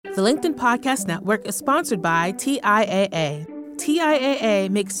The LinkedIn Podcast Network is sponsored by TIAA. TIAA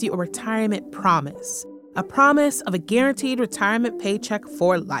makes you a retirement promise, a promise of a guaranteed retirement paycheck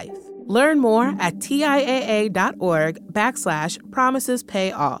for life. Learn more at TIAA.org/promises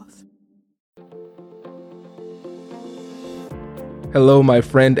pay off. Hello, my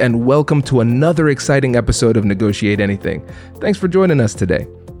friend, and welcome to another exciting episode of Negotiate Anything. Thanks for joining us today.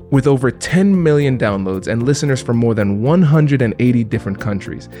 With over 10 million downloads and listeners from more than 180 different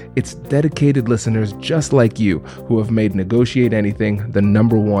countries, it's dedicated listeners just like you who have made Negotiate Anything the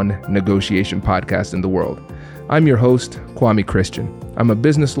 #1 negotiation podcast in the world. I'm your host, Kwame Christian. I'm a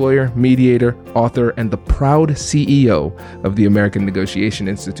business lawyer, mediator, author, and the proud CEO of the American Negotiation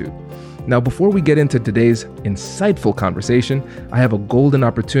Institute. Now, before we get into today's insightful conversation, I have a golden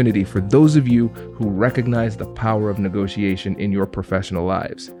opportunity for those of you who recognize the power of negotiation in your professional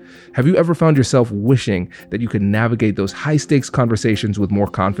lives. Have you ever found yourself wishing that you could navigate those high-stakes conversations with more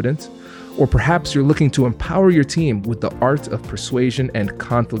confidence? Or perhaps you're looking to empower your team with the art of persuasion and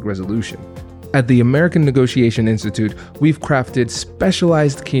conflict resolution. At the American Negotiation Institute, we've crafted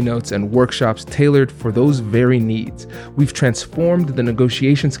specialized keynotes and workshops tailored for those very needs. We've transformed the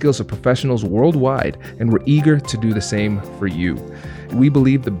negotiation skills of professionals worldwide, and we're eager to do the same for you. We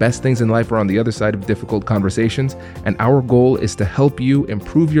believe the best things in life are on the other side of difficult conversations, and our goal is to help you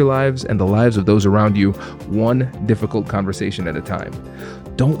improve your lives and the lives of those around you, one difficult conversation at a time.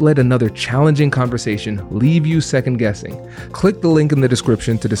 Don't let another challenging conversation leave you second guessing. Click the link in the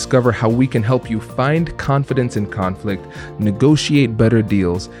description to discover how we can help you find confidence in conflict, negotiate better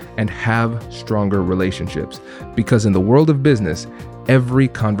deals, and have stronger relationships. Because in the world of business, every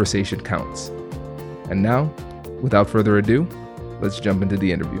conversation counts. And now, without further ado, let's jump into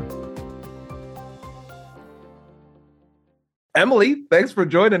the interview. Emily, thanks for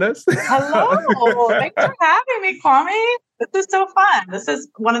joining us. Hello. Thanks for having me, Kwame. This is so fun. This is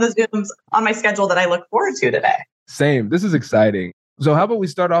one of those Zooms on my schedule that I look forward to today. Same. This is exciting. So how about we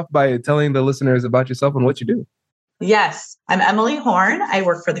start off by telling the listeners about yourself and what you do? Yes, I'm Emily Horn. I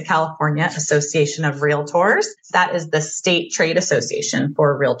work for the California Association of Realtors. That is the state trade association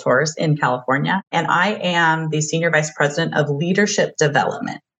for realtors in California. And I am the Senior Vice President of Leadership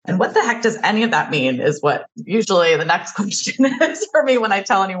Development. And what the heck does any of that mean is what usually the next question is for me when I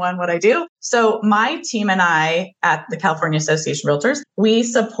tell anyone what I do. So my team and I at the California Association of Realtors, we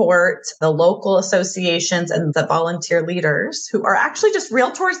support the local associations and the volunteer leaders who are actually just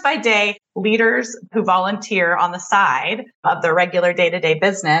realtors by day, leaders who volunteer on the side of their regular day-to-day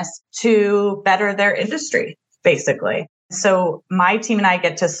business to better their industry, basically. So my team and I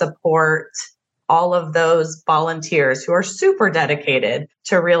get to support all of those volunteers who are super dedicated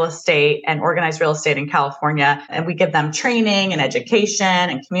to real estate and organized real estate in California. And we give them training and education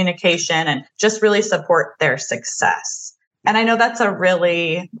and communication and just really support their success. And I know that's a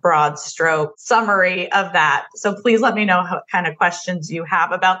really broad stroke summary of that. So please let me know what kind of questions you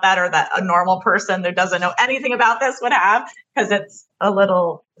have about that or that a normal person who doesn't know anything about this would have, because it's a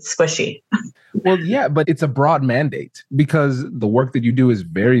little squishy. Well, yeah, but it's a broad mandate because the work that you do is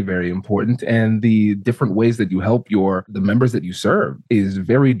very, very important. And the different ways that you help the members that you serve is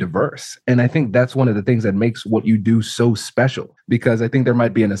very diverse. And I think that's one of the things that makes what you do so special, because I think there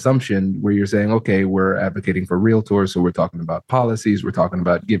might be an assumption where you're saying, okay, we're advocating for realtors. So we're talking about policies, we're talking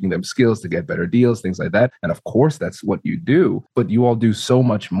about giving them skills to get better deals, things like that. And of course, that's what you do, but you all do so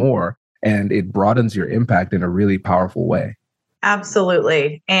much more, and it broadens your impact in a really powerful way.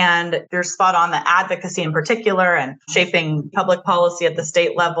 Absolutely. And you're spot on. The advocacy in particular and shaping public policy at the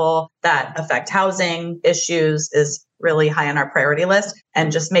state level that affect housing issues is really high on our priority list.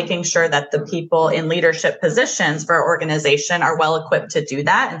 And just making sure that the people in leadership positions for our organization are well equipped to do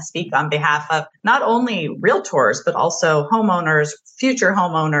that and speak on behalf of not only realtors, but also homeowners, future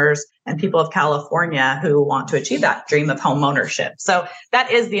homeowners, and people of California who want to achieve that dream of home ownership. So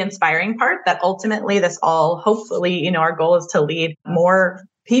that is the inspiring part, that ultimately this all, hopefully, our goal is to lead more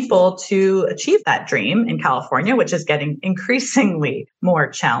people to achieve that dream in California, which is getting increasingly more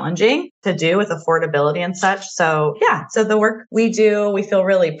challenging to do with affordability and such. So so the work we do, we feel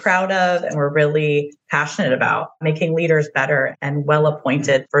really proud of, and we're really passionate about making leaders better and well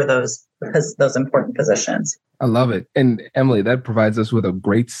appointed for those important positions. I love it. And Emily, that provides us with a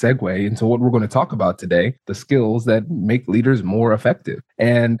great segue into what we're going to talk about today, the skills that make leaders more effective.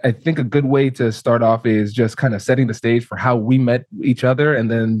 And I think a good way to start off is just kind of setting the stage for how we met each other,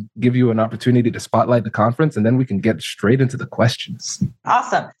 and then give you an opportunity to spotlight the conference, and then we can get straight into the questions.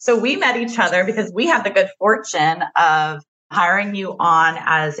 Awesome. So we met each other because we had the good fortune of hiring you on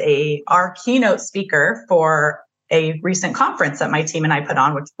as our keynote speaker for a recent conference that my team and I put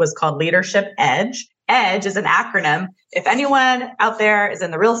on, which was called Leadership Edge. EDGE is an acronym. If anyone out there is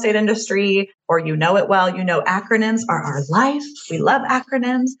in the real estate industry or you know it well, you know acronyms are our life. We love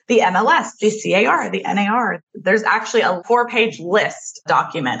acronyms. The MLS, the CAR, the NAR. There's actually a 4-page list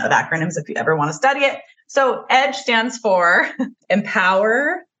document of acronyms if you ever want to study it. So EDGE stands for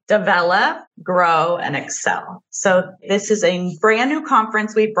Empower, Develop, Grow, and Excel. So this is a brand new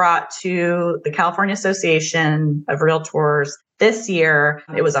conference we brought to the California Association of Realtors this year.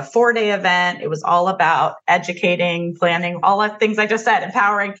 It was a 4-day event. It was all about educating, planning, all the things I just said,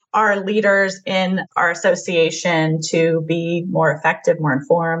 empowering our leaders in our association to be more effective, more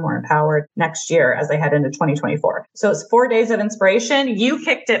informed, more empowered next year as they head into 2024. So it's 4 days of inspiration. You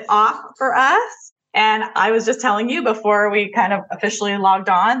kicked it off for us. And I was just telling you before we kind of officially logged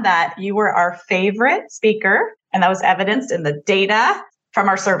on that you were our favorite speaker. And that was evidenced in the data from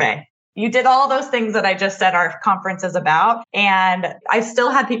our survey. You did all those things that I just said our conference is about. And I still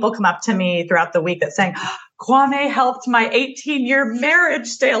had people come up to me throughout the week that saying, Kwame helped my 18-year marriage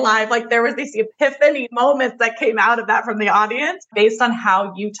stay alive. Like there was these epiphany moments that came out of that from the audience based on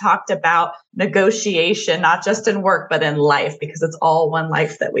how you talked about negotiation, not just in work, but in life, because it's all one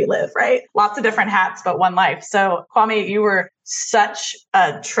life that we live, right? Lots of different hats, but one life. So Kwame, you were such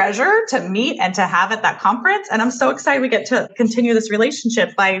a treasure to meet and to have at that conference. And I'm so excited we get to continue this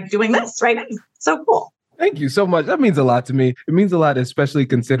relationship by doing this, right? So cool. Thank you so much. That means a lot to me. It means a lot, especially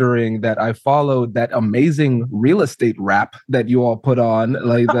considering that I followed that amazing real estate rap that you all put on,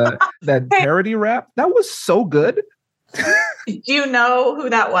 like that parody rap. That was so good. Do you know who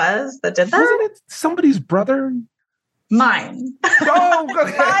that was that did that? Wasn't it somebody's brother? Mine. Oh,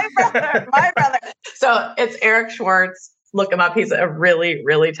 okay. My brother. So it's Eric Schwartz. Look him up. He's a really,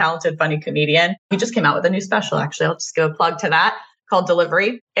 really talented, funny comedian. He just came out with a new special, actually. I'll just give a plug to that, called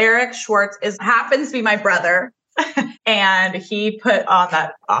Delivery. Eric Schwartz happens to be my brother. And he put on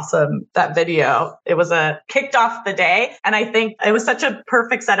that video. It was kicked off the day. And I think it was such a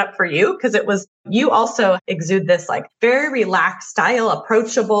perfect setup for you because you also exude this like very relaxed style,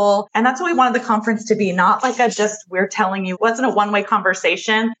 approachable. And that's what we wanted the conference to be, not like we're telling you, it wasn't a one-way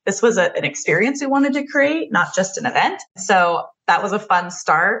conversation. This was an experience we wanted to create, not just an event. So that was a fun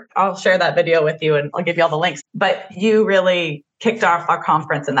start. I'll share that video with you and I'll give you all the links. But you really kicked off our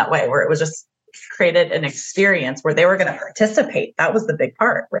conference in that way where it was just created an experience where they were going to participate. That was the big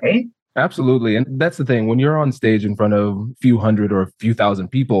part, right? Absolutely. And that's the thing. When you're on stage in front of a few hundred or a few thousand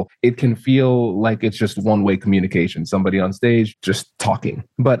people, it can feel like it's just one-way communication, somebody on stage just talking.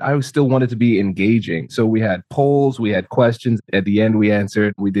 But I still wanted to be engaging. So we had polls, we had questions. At the end, we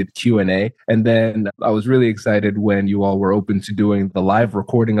answered, we did Q&A. And then I was really excited when you all were open to doing the live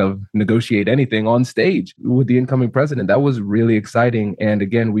recording of Negotiate Anything on stage with the incoming president. That was really exciting. And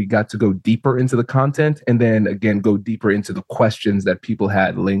again, we got to go deeper into the content and then again, go deeper into the questions that people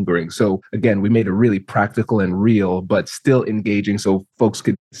had lingering. So again, we made it really practical and real, but still engaging so folks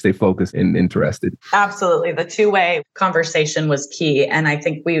could stay focused and interested. Absolutely. The two-way conversation was key. And I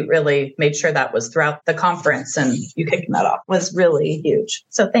think we really made sure that was throughout the conference and you kicking that off was really huge.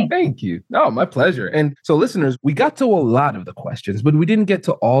 So thank you. Oh, my pleasure. And so listeners, we got to a lot of the questions, but we didn't get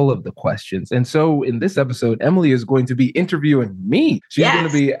to all of the questions. And so in this episode, Emily is going to be interviewing me. She's going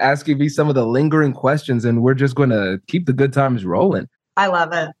to be asking me some of the lingering questions and we're just going to keep the good times rolling. I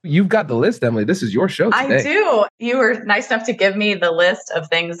love it. You've got the list, Emily. This is your show today. I do. You were nice enough to give me the list of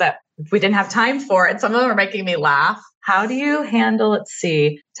things that we didn't have time for. And some of them are making me laugh. How do you handle,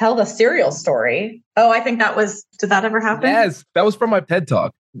 tell the cereal story? Oh, I think did that ever happen? Yes, that was from my TED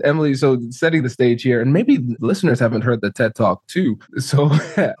Talk. Emily, so setting the stage here, and maybe listeners haven't heard the TED Talk too. So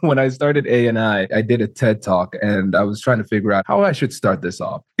when I started A&I did a TED Talk and I was trying to figure out how I should start this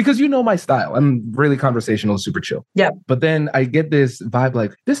off. Because you know my style. I'm really conversational, super chill. Yeah. But then I get this vibe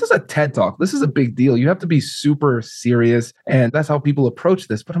like, this is a TED Talk. This is a big deal. You have to be super serious. And that's how people approach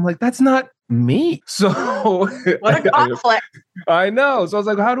this. But I'm like, that's not me. So what a conflict. I know. So I was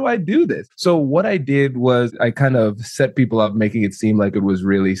like, how do I do this? So what I did was I kind of set people up, making it seem like it was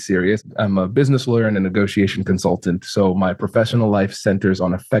really serious. I'm a business lawyer and a negotiation consultant. So my professional life centers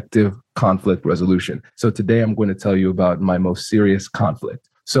on effective conflict resolution. So today I'm going to tell you about my most serious conflict.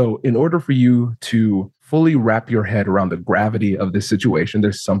 So in order for you to fully wrap your head around the gravity of this situation,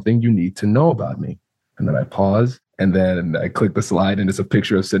 there's something you need to know about me. And then I pause. And then I click the slide and it's a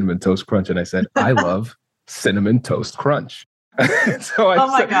picture of Cinnamon Toast Crunch. And I said, I love Cinnamon Toast Crunch. Oh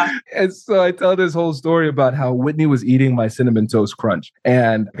my God. And so I tell this whole story about how Whitney was eating my Cinnamon Toast Crunch.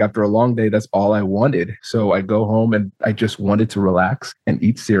 And after a long day, that's all I wanted. So I go home and I just wanted to relax and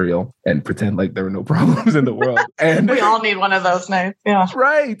eat cereal and pretend like there were no problems in the world. And we all need one of those nights. Yeah.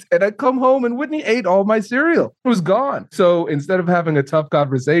 Right. And I come home and Whitney ate all my cereal. It was gone. So instead of having a tough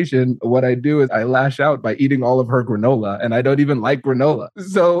conversation, what I do is I lash out by eating all of her granola. And I don't even like granola.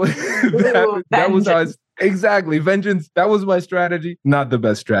 So that was how Exactly. Vengeance. That was my strategy. Not the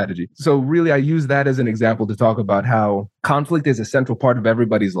best strategy. So really, I use that as an example to talk about how conflict is a central part of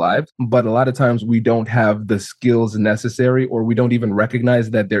everybody's lives. But a lot of times we don't have the skills necessary, or we don't even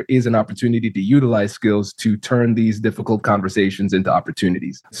recognize that there is an opportunity to utilize skills to turn these difficult conversations into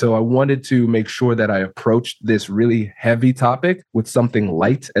opportunities. So I wanted to make sure that I approached this really heavy topic with something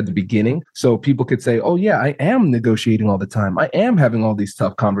light at the beginning. So people could say, oh yeah, I am negotiating all the time. I am having all these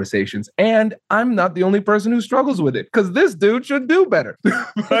tough conversations. And I'm not the only person who struggles with it, because this dude should do better.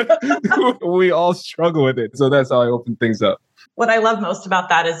 But we all struggle with it. So that's how I open things up. What I love most about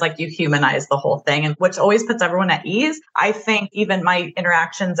that is like you humanize the whole thing, and which always puts everyone at ease. I think even my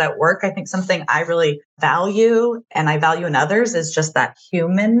interactions at work, I think something I really value and I value in others is just that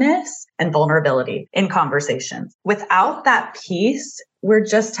humanness and vulnerability in conversations. Without that piece, we're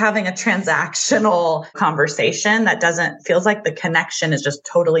just having a transactional conversation that feels like the connection is just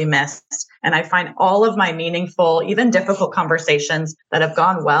totally missed. And I find all of my meaningful, even difficult conversations that have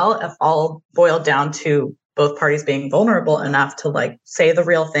gone well have all boiled down to both parties being vulnerable enough to like say the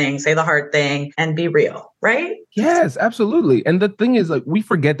real thing, say the hard thing, and be real, right? Yes, absolutely. And the thing is, like, we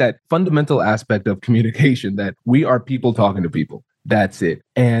forget that fundamental aspect of communication, that we are people talking to people. That's it.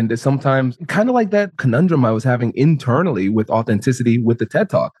 And sometimes kind of like that conundrum I was having internally with authenticity with the TED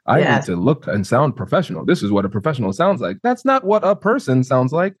Talk. I need to look and sound professional. This is what a professional sounds like. That's not what a person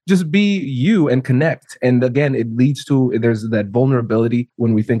sounds like. Just be you and connect. And again, it leads to, there's that vulnerability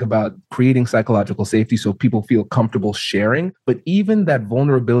when we think about creating psychological safety so people feel comfortable sharing, but even that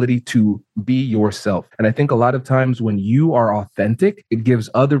vulnerability to be yourself. And I think a lot of times when you are authentic, it gives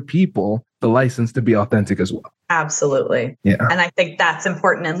other people the license to be authentic as well. Absolutely. Yeah. And I think that's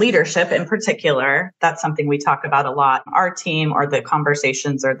important in leadership in particular. That's something we talk about a lot. Our team, or the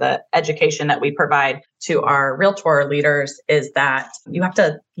conversations or the education that we provide to our Realtor leaders, is that you have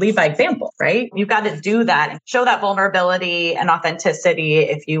to lead by example, right? You've got to do that and show that vulnerability and authenticity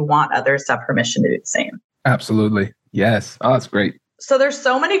if you want others to have permission to do the same. Absolutely. Yes. Oh, that's great. So there's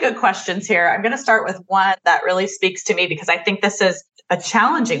so many good questions here. I'm going to start with one that really speaks to me because I think this is a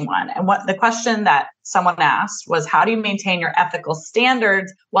challenging one. And what the question that someone asked was, how do you maintain your ethical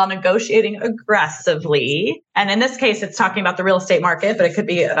standards while negotiating aggressively? And in this case, it's talking about the real estate market, but it could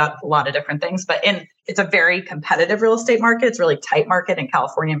be about a lot of different things. But it's a very competitive real estate market. It's a really tight market in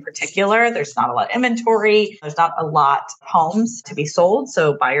California in particular. There's not a lot of inventory. There's not a lot of homes to be sold.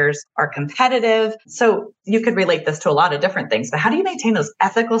 So buyers are competitive. So you could relate this to a lot of different things. But how do you maintain those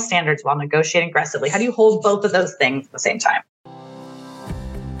ethical standards while negotiating aggressively? How do you hold both of those things at the same time?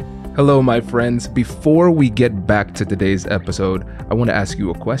 Hello, my friends. Before we get back to today's episode, I want to ask you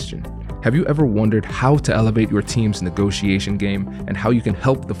a question. Have you ever wondered how to elevate your team's negotiation game and how you can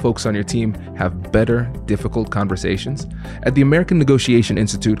help the folks on your team have better, difficult conversations? At the American Negotiation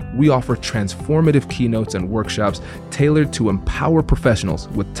Institute, we offer transformative keynotes and workshops tailored to empower professionals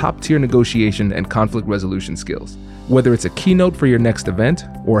with top-tier negotiation and conflict resolution skills. Whether it's a keynote for your next event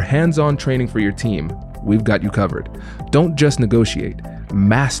or hands-on training for your team, we've got you covered. Don't just negotiate.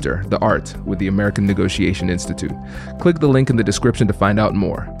 Master the art with the American Negotiation Institute. Click the link in the description to find out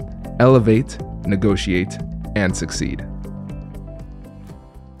more. Elevate, negotiate, and succeed.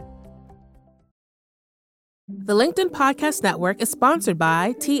 The LinkedIn Podcast Network is sponsored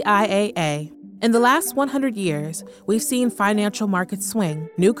by TIAA. In the last 100 years, we've seen financial markets swing,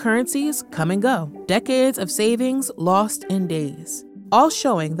 new currencies come and go, decades of savings lost in days, all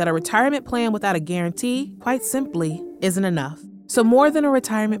showing that a retirement plan without a guarantee, quite simply, isn't enough. So more than a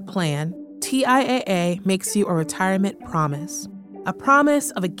retirement plan, TIAA makes you a retirement promise. A promise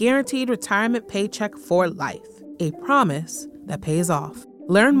of a guaranteed retirement paycheck for life. A promise that pays off.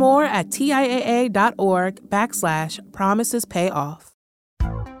 Learn more at TIAA.org/promisespayoff.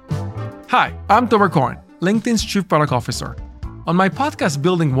 Hi, I'm Tomer Cohen, LinkedIn's Chief Product Officer. On my podcast,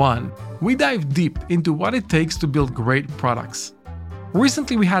 Building One, we dive deep into what it takes to build great products.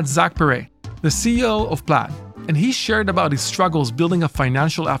 Recently, we had Zach Perret, the CEO of Plaid, and he shared about his struggles building a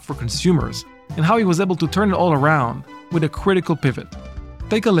financial app for consumers and how he was able to turn it all around with a critical pivot.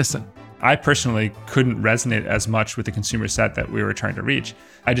 Take a listen. I personally couldn't resonate as much with the consumer set that we were trying to reach.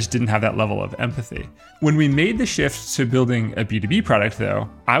 I just didn't have that level of empathy. When we made the shift to building a B2B product, though,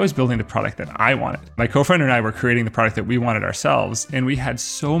 I was building the product that I wanted. My co-founder and I were creating the product that we wanted ourselves, and we had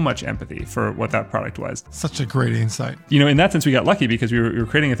so much empathy for what that product was. Such a great insight. In that sense, we got lucky because we were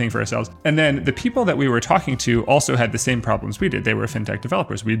creating a thing for ourselves. And then the people that we were talking to also had the same problems we did. They were fintech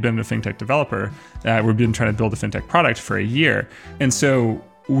developers. We'd been a fintech developer. We've been trying to build a fintech product for a year. And so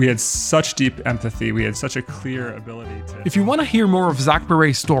we had such deep empathy. We had such a clear ability to... If you want to hear more of Zach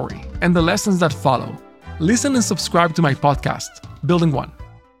Perret's story and the lessons that follow, listen and subscribe to my podcast, Building One.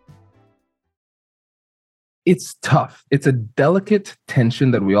 It's tough. It's a delicate tension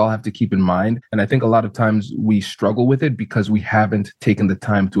that we all have to keep in mind. And I think a lot of times we struggle with it because we haven't taken the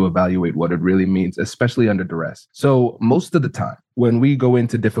time to evaluate what it really means, especially under duress. So most of the time, when we go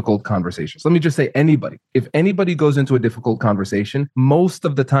into difficult conversations, let me just say anybody, if anybody goes into a difficult conversation, most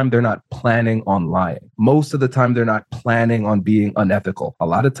of the time they're not planning on lying. Most of the time they're not planning on being unethical. A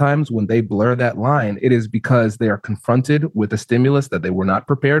lot of times when they blur that line, it is because they are confronted with a stimulus that they were not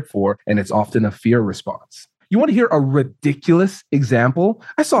prepared for, and it's often a fear response. You want to hear a ridiculous example?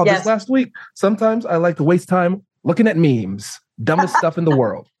 I saw this last week. Sometimes I like to waste time looking at memes, dumbest stuff in the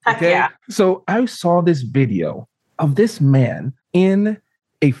world. Okay. Yeah. So I saw this video of this man in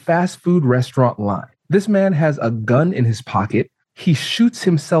a fast food restaurant line. This man has a gun in his pocket. He shoots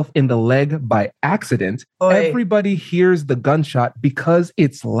himself in the leg by accident. Oy. Everybody hears the gunshot because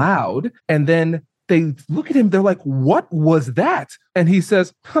it's loud. And then they look at him. They're like, what was that? And he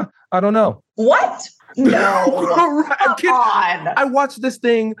says, I don't know. What? No. Come on. I watched this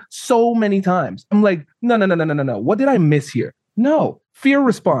thing so many times. I'm like, no. What did I miss here? No. Fear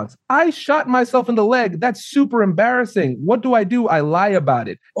response. I shot myself in the leg. That's super embarrassing. What do? I lie about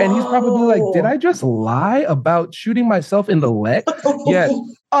it. And he's probably like, did I just lie about shooting myself in the leg? Yeah.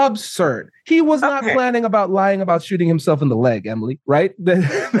 Absurd. He was not planning about lying about shooting himself in the leg, Emily, right?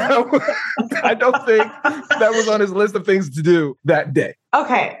 I don't think that was on his list of things to do that day.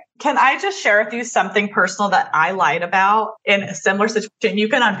 Okay. Can I just share with you something personal that I lied about in a similar situation? You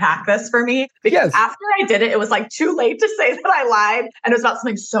can unpack this for me because after I did it, it was like too late to say that I lied. And it was about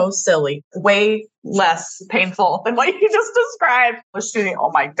something so silly, way less painful than what you just described. I was shooting. Oh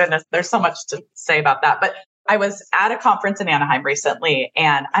my goodness. There's so much to say about that. But I was at a conference in Anaheim recently,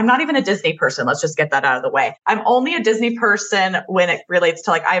 and I'm not even a Disney person. Let's just get that out of the way. I'm only a Disney person when it relates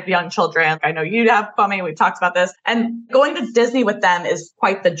to, like, I have young children. I know you have, Kwame. We've talked about this. And going to Disney with them is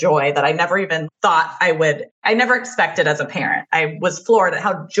quite the joy that I never even thought I never expected as a parent. I was floored at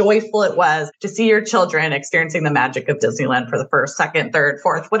how joyful it was to see your children experiencing the magic of Disneyland for the first, second, third,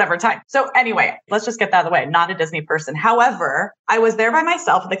 fourth, whatever time. So anyway, let's just get that out of the way. Not a Disney person. However, I was there by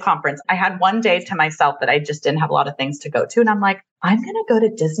myself at the conference. I had one day to myself that I just didn't have a lot of things to go to. And I'm like, I'm going to go to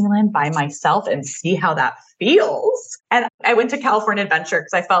Disneyland by myself and see how that feels. And I went to California Adventure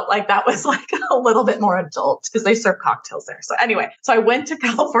because I felt like that was like a little bit more adult because they serve cocktails there. So anyway, so I went to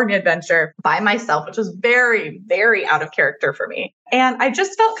California Adventure by myself, which was very, very out of character for me. And I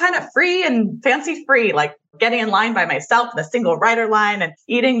just felt kind of free and fancy free, like getting in line by myself in the single rider line and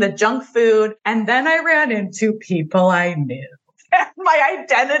eating the junk food. And then I ran into people I knew. My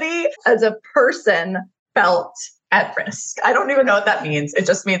identity as a person felt at risk. I don't even know what that means. It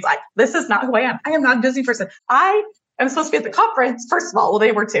just means, like, this is not who I am. I am not a Disney person. I am supposed to be at the conference, first of all. Well,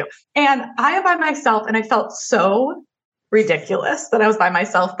 they were too. And I am by myself. And I felt so ridiculous that I was by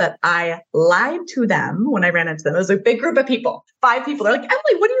myself that I lied to them when I ran into them. It was a big group of people, 5 people. They're like,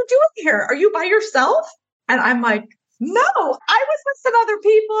 Emily, what are you doing here? Are you by yourself? And I'm like, no, I was with some other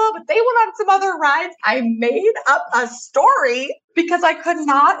people, but they went on some other rides. I made up a story because I could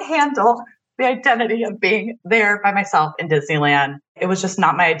not handle the identity of being there by myself in Disneyland. It was just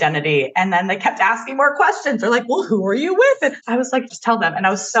not my identity. And then they kept asking more questions. They're like, well, who are you with? And I was like, just tell them. And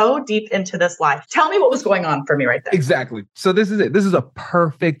I was so deep into this lie. Tell me what was going on for me right there. Exactly. So this is it. This is a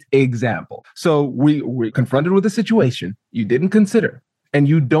perfect example. So we're confronted with a situation you didn't consider, and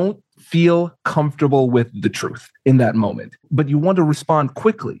you don't feel comfortable with the truth in that moment, but you want to respond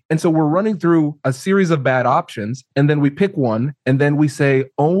quickly. And so we're running through a series of bad options, and then we pick one, and then we say,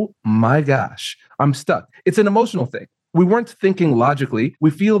 oh my gosh, I'm stuck. It's an emotional thing. We weren't thinking logically.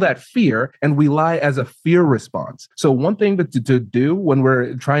 We feel that fear and we lie as a fear response. So one thing to do when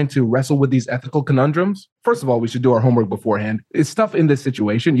we're trying to wrestle with these ethical conundrums, first of all, we should do our homework beforehand. It's tough in this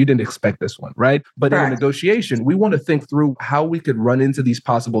situation. You didn't expect this one, right? But in a negotiation, we want to think through how we could run into these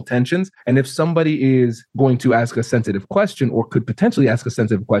possible tensions. And if somebody is going to ask a sensitive question or could potentially ask a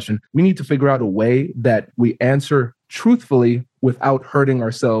sensitive question, we need to figure out a way that we answer truthfully without hurting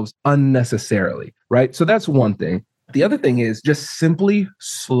ourselves unnecessarily, right? So that's one thing. The other thing is just simply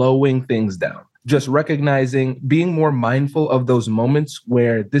slowing things down. Just recognizing, being more mindful of those moments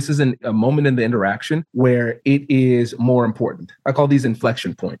where this isn't a moment in the interaction where it is more important. I call these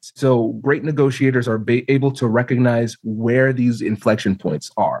inflection points. So great negotiators are able to recognize where these inflection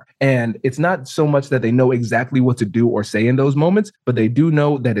points are. And it's not so much that they know exactly what to do or say in those moments, but they do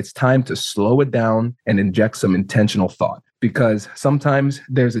know that it's time to slow it down and inject some intentional thought. Because sometimes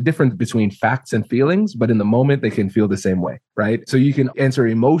there's a difference between facts and feelings, but in the moment, they can feel the same way, right? So you can answer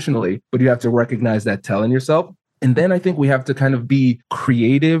emotionally, but you have to recognize that tell in yourself. And then I think we have to kind of be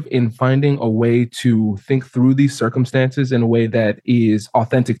creative in finding a way to think through these circumstances in a way that is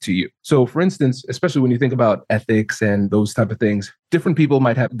authentic to you. So for instance, especially when you think about ethics and those type of things, different people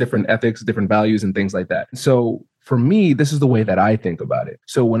might have different ethics, different values and things like that. So for me, this is the way that I think about it.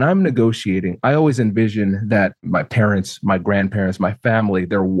 So when I'm negotiating, I always envision that my parents, my grandparents, my family,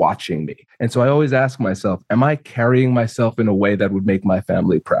 they're watching me. And so I always ask myself, am I carrying myself in a way that would make my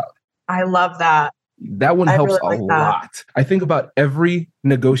family proud? I love that. That one helps a lot. I think about every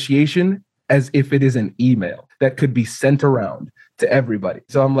negotiation as if it is an email that could be sent around to everybody.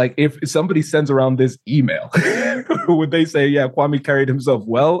 So I'm like, if somebody sends around this email, would they say, yeah, Kwame carried himself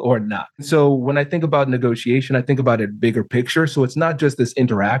well or not? So when I think about negotiation, I think about it bigger picture. So it's not just this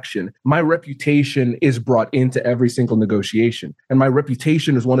interaction. My reputation is brought into every single negotiation. And my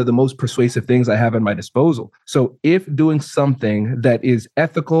reputation is one of the most persuasive things I have at my disposal. So if doing something that is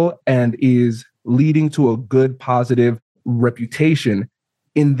ethical and is leading to a good, positive reputation,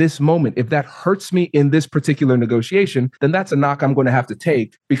 in this moment, if that hurts me in this particular negotiation, then that's a knock I'm going to have to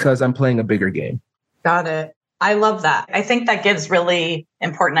take because I'm playing a bigger game. Got it. I love that. I think that gives really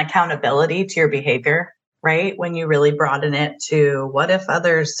important accountability to your behavior, right? When you really broaden it to what if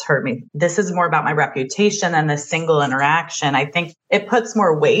others hurt me? This is more about my reputation than this single interaction. I think it puts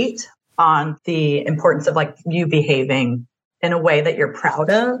more weight on the importance of like you behaving in a way that you're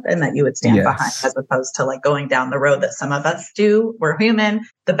proud of and that you would stand behind, as opposed to like going down the road that some of us do. We're human,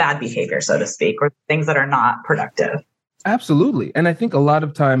 the bad behavior, so to speak, or things that are not productive. Absolutely. And I think a lot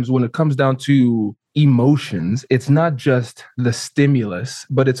of times when it comes down to emotions, it's not just the stimulus,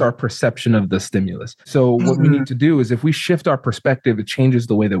 but it's our perception of the stimulus. So what we need to do is if we shift our perspective, it changes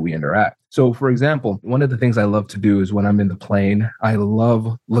the way that we interact. So for example, one of the things I love to do is when I'm in the plane, I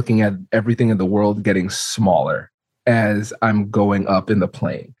love looking at everything in the world getting smaller as I'm going up in the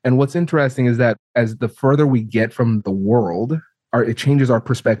plane. And what's interesting is that as the further we get from the world, it changes our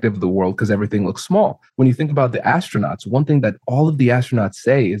perspective of the world because everything looks small. When you think about the astronauts, one thing that all of the astronauts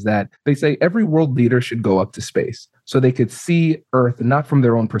say is that they say every world leader should go up to space so they could see Earth, not from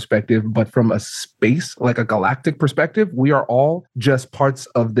their own perspective, but from a space, like a galactic perspective. We are all just parts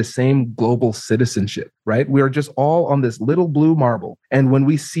of the same global citizenship, right? We are just all on this little blue marble. And when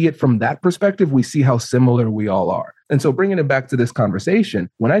we see it from that perspective, we see how similar we all are. And so bringing it back to this conversation,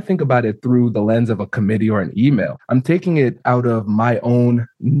 when I think about it through the lens of a committee or an email, I'm taking it out of my own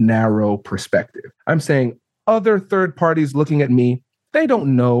narrow perspective. I'm saying other third parties looking at me, they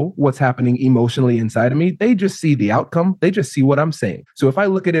don't know what's happening emotionally inside of me. They just see the outcome. They just see what I'm saying. So if I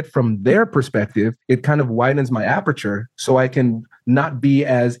look at it from their perspective, it kind of widens my aperture so I can not be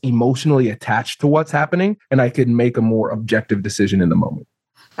as emotionally attached to what's happening and I can make a more objective decision in the moment.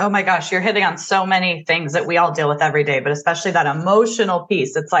 Oh my gosh, you're hitting on so many things that we all deal with every day, but especially that emotional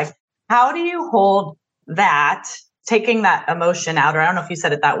piece. It's like, how do you hold that, taking that emotion out, or I don't know if you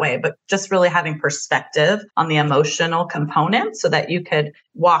said it that way, but just really having perspective on the emotional component so that you could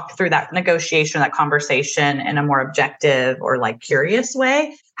walk through that negotiation, that conversation in a more objective or like curious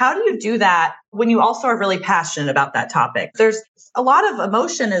way. How do you do that when you also are really passionate about that topic? There's a lot of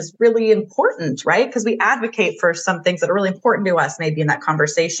emotion is really important, right? Because we advocate for some things that are really important to us, maybe in that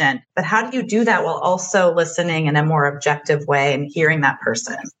conversation. But how do you do that while also listening in a more objective way and hearing that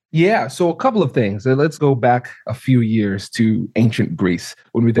person? Yeah. So a couple of things. Let's go back a few years to ancient Greece.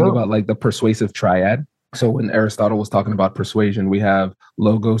 When we think about like the persuasive triad. So when Aristotle was talking about persuasion, we have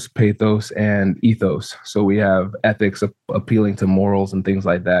logos, pathos, and ethos. So we have ethics appealing to morals and things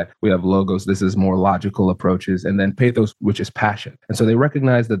like that. We have logos. This is more logical approaches. And then pathos, which is passion. And so they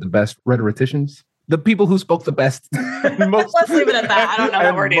recognize that the best rhetoricians, the people who spoke the best, most, let's leave it at that. I don't know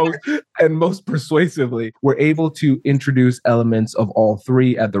that word either. And most persuasively, were able to introduce elements of all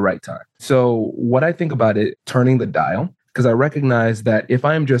three at the right time. So what I think about it, turning the dial, because I recognize that if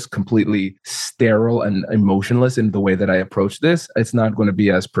I'm just completely sterile and emotionless in the way that I approach this, it's not going to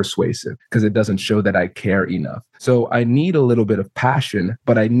be as persuasive because it doesn't show that I care enough. So I need a little bit of passion,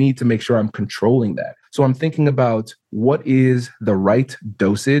 but I need to make sure I'm controlling that. So I'm thinking about what is the right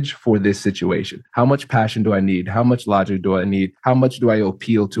dosage for this situation? How much passion do I need? How much logic do I need? How much do I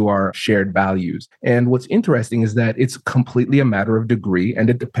appeal to our shared values? And what's interesting is that it's completely a matter of degree and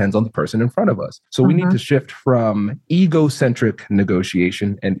it depends on the person in front of us. So we need to shift from egocentric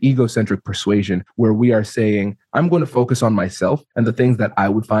negotiation and egocentric persuasion, where we are saying, I'm going to focus on myself and the things that I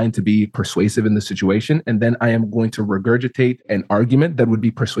would find to be persuasive in the situation. And then I am going to regurgitate an argument that would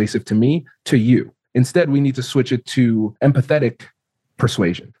be persuasive to me, to you. Instead, we need to switch it to empathetic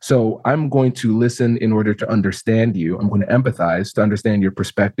persuasion. So I'm going to listen in order to understand you. I'm going to empathize to understand your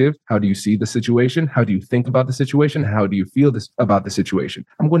perspective. How do you see the situation? How do you think about the situation? How do you feel about the situation?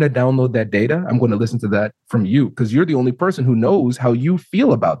 I'm going to download that data. I'm going to listen to that from you because you're the only person who knows how you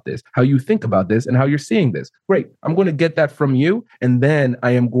feel about this, how you think about this, and how you're seeing this. Great. I'm going to get that from you. And then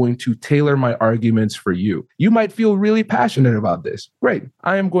I am going to tailor my arguments for you. You might feel really passionate about this. Great.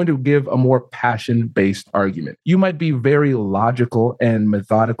 I am going to give a more passion-based argument. You might be very logical and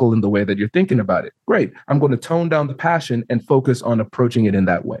methodical in the way that you're thinking about it. Great. I'm going to tone down the passion and focus on approaching it in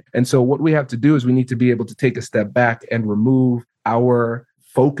that way. And so what we have to do is we need to be able to take a step back and remove our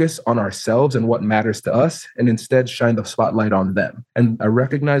focus on ourselves and what matters to us, and instead shine the spotlight on them. And I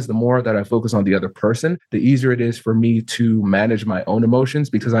recognize the more that I focus on the other person, the easier it is for me to manage my own emotions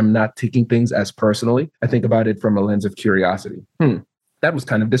because I'm not taking things as personally. I think about it from a lens of curiosity. That was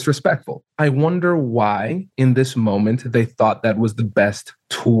kind of disrespectful. I wonder why in this moment they thought that was the best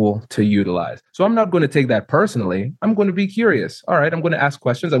tool to utilize. So I'm not going to take that personally. I'm going to be curious. All right, I'm going to ask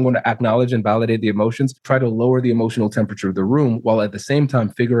questions. I'm going to acknowledge and validate the emotions, try to lower the emotional temperature of the room while at the same time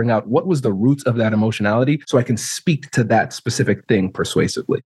figuring out what was the roots of that emotionality so I can speak to that specific thing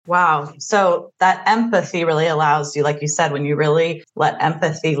persuasively. Wow. So that empathy really allows you, like you said, when you really let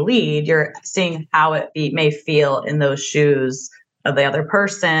empathy lead, you're seeing how it may feel in those shoes of the other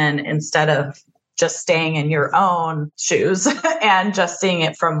person instead of just staying in your own shoes and just seeing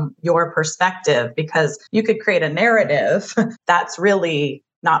it from your perspective, because you could create a narrative that's really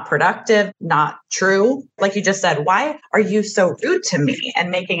not productive, not true. Like you just said, why are you so rude to me? And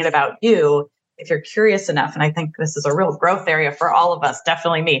making it about you. If you're curious enough, and I think this is a real growth area for all of us,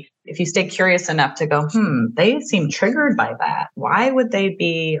 definitely me. If you stay curious enough to go, they seem triggered by that. Why would they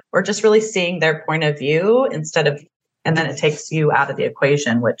be? Or just really seeing their point of view instead of, and then it takes you out of the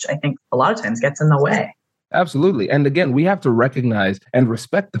equation, which I think a lot of times gets in the way. Absolutely. And again, we have to recognize and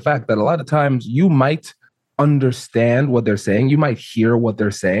respect the fact that a lot of times you might understand what they're saying. You might hear what they're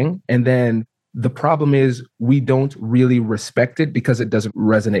saying. And then the problem is we don't really respect it because it doesn't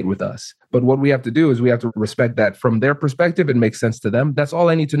resonate with us. But what we have to do is we have to respect that from their perspective, it makes sense to them. That's all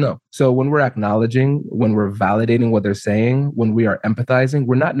I need to know. So when we're acknowledging, when we're validating what they're saying, when we are empathizing,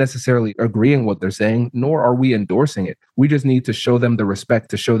 we're not necessarily agreeing what they're saying, nor are we endorsing it. We just need to show them the respect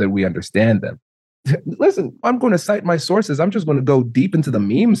to show that we understand them. Listen, I'm going to cite my sources. I'm just going to go deep into the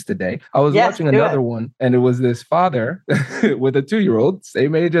memes today. I was watching another one, and it was this father with a 2-year-old,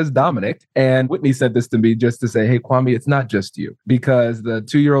 same age as Dominic. And Whitney said this to me just to say, hey, Kwame, it's not just you, because the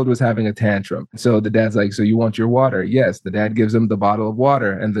 2-year-old was having a tantrum. So the dad's like, so you want your water? Yes. The dad gives him the bottle of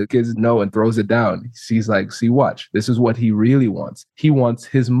water, and the kids no and throws it down. He's like, see, watch. This is what he really wants. He wants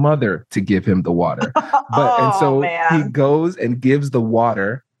his mother to give him the water. And so he goes and gives the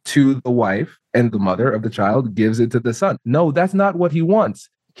water to the wife, and the mother of the child gives it to the son. No, that's not what he wants.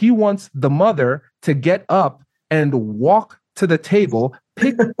 He wants the mother to get up and walk to the table,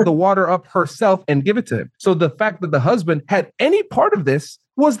 pick the water up herself and give it to him. So the fact that the husband had any part of this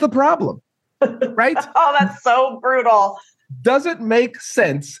was the problem, right? Oh, that's so brutal. Doesn't make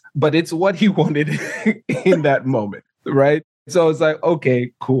sense, but it's what he wanted in that moment, right? So it's like,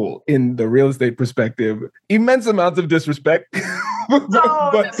 okay, cool. In the real estate perspective, immense amounts of disrespect.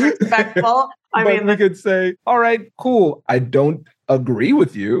 Disrespectful. I mean, we could say, all right, cool. I don't agree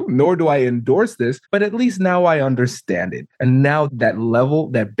with you, nor do I endorse this, but at least now I understand it. And now that level,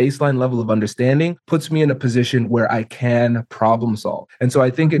 that baseline level of understanding puts me in a position where I can problem solve. And so I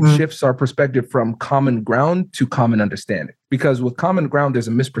think it shifts our perspective from common ground to common understanding. Because with common ground, there's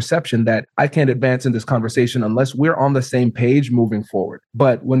a misperception that I can't advance in this conversation unless we're on the same page moving forward.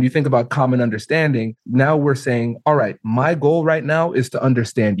 But when you think about common understanding, now we're saying, all right, my goal right now is to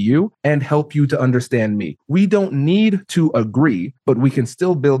understand you and help you to understand me. We don't need to agree, but we can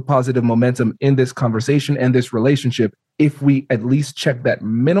still build positive momentum in this conversation and this relationship if we at least check that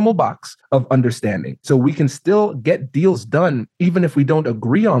minimal box of understanding. So we can still get deals done, even if we don't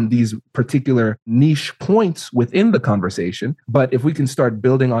agree on these particular niche points within the conversation. But if we can start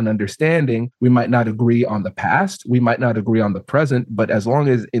building on understanding, we might not agree on the past, we might not agree on the present, but as long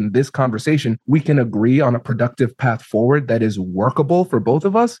as in this conversation, we can agree on a productive path forward that is workable for both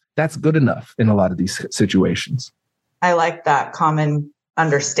of us, that's good enough in a lot of these situations. I like that common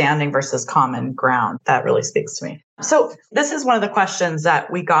understanding versus common ground. That really speaks to me. So this is one of the questions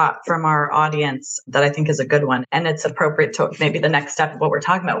that we got from our audience that I think is a good one. And it's appropriate to maybe the next step of what we're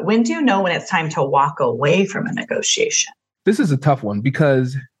talking about. When do you know when it's time to walk away from a negotiation? This is a tough one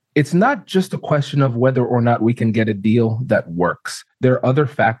because it's not just a question of whether or not we can get a deal that works. There are other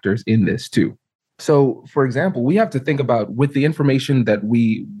factors in this too. So, for example, we have to think about with the information that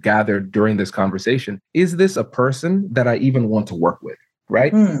we gathered during this conversation, is this a person that I even want to work with?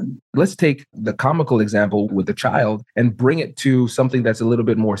 Right? Let's take the comical example with the child and bring it to something that's a little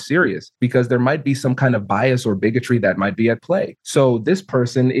bit more serious, because there might be some kind of bias or bigotry that might be at play. So this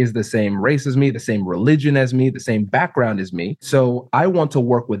person is the same race as me, the same religion as me, the same background as me. So I want to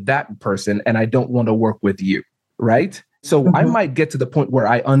work with that person and I don't want to work with you, right? So I might get to the point where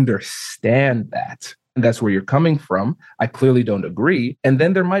I understand that. And that's where you're coming from. I clearly don't agree. And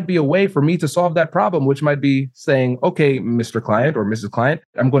then there might be a way for me to solve that problem, which might be saying, okay, Mr. Client or Mrs. Client,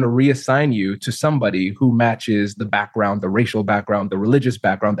 I'm going to reassign you to somebody who matches the background, the racial background, the religious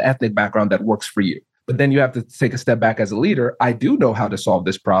background, the ethnic background that works for you. But then you have to take a step back as a leader. I do know how to solve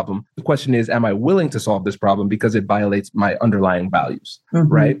this problem. The question is, am I willing to solve this problem because it violates my underlying values,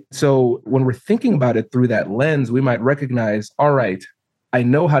 right? So when we're thinking about it through that lens, we might recognize, all right, I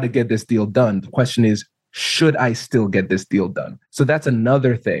know how to get this deal done. The question is, should I still get this deal done? So that's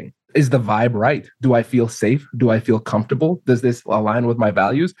another thing. Is the vibe right? Do I feel safe? Do I feel comfortable? Does this align with my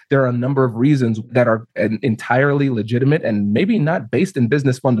values? There are a number of reasons that are entirely legitimate and maybe not based in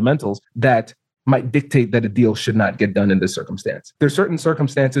business fundamentals that might dictate that a deal should not get done in this circumstance. There's certain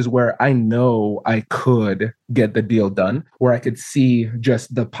circumstances where I know I could get the deal done, where I could see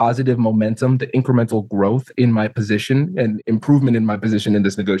just the positive momentum, the incremental growth in my position and improvement in my position in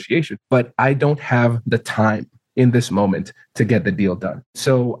this negotiation. But I don't have the time in this moment to get the deal done.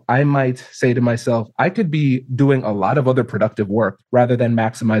 So I might say to myself, I could be doing a lot of other productive work rather than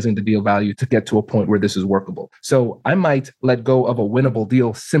maximizing the deal value to get to a point where this is workable. So I might let go of a winnable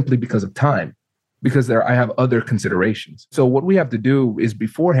deal simply because of time, because I have other considerations. So what we have to do is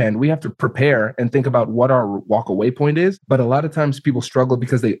beforehand, we have to prepare and think about what our walk away point is. But a lot of times people struggle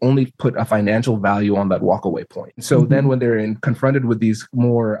because they only put a financial value on that walk away point. So then when they're confronted with these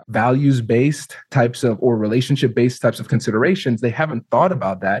more values-based types of or relationship-based types of considerations, they haven't thought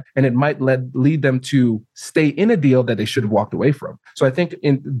about that. And it might lead them to stay in a deal that they should have walked away from. So I think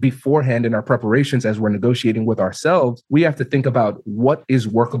beforehand in our preparations, as we're negotiating with ourselves, we have to think about what is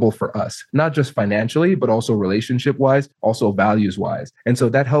workable for us, not just financially, but also relationship-wise, also values-wise. And so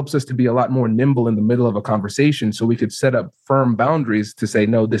that helps us to be a lot more nimble in the middle of a conversation so we could set up firm boundaries to say,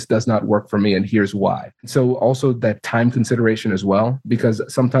 no, this does not work for me, and here's why. So also that time consideration as well, because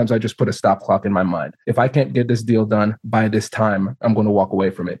sometimes I just put a stop clock in my mind. If I can't get this deal done by this time, I'm going to walk away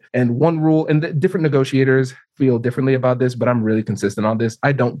from it. And one rule, and the different negotiators feel differently about this, but I'm really consistent on this.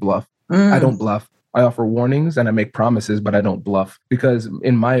 I don't bluff. I don't bluff. I offer warnings and I make promises, but I don't bluff, because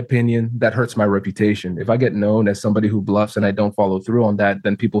in my opinion, that hurts my reputation. If I get known as somebody who bluffs and I don't follow through on that,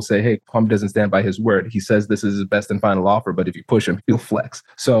 then people say, hey, Kwame doesn't stand by his word. He says this is his best and final offer, but if you push him, he'll flex.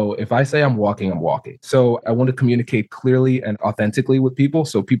 So if I say I'm walking, I'm walking. So I want to communicate clearly and authentically with people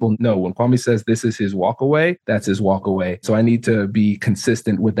so people know when Kwame says this is his walk away, that's his walk away. So I need to be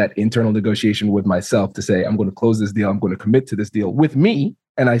consistent with that internal negotiation with myself to say, I'm going to close this deal. I'm going to commit to this deal with me.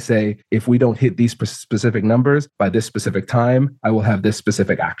 And I say, if we don't hit these specific numbers by this specific time, I will have this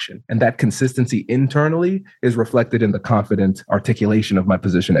specific action. And that consistency internally is reflected in the confident articulation of my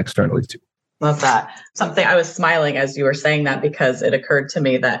position externally too. Love that. Something I was smiling as you were saying that, because it occurred to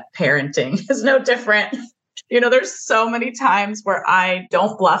me that parenting is no different. You know, there's so many times where I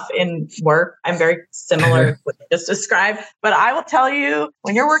don't bluff in work. I'm very similar to what you just described. But I will tell you,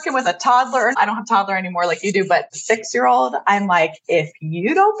 when you're working with a toddler, I don't have a toddler anymore like you do, but 6-year-old, I'm like, if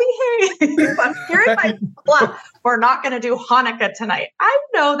you don't behave, I'm hearing my bluff, we're not going to do Hanukkah tonight. I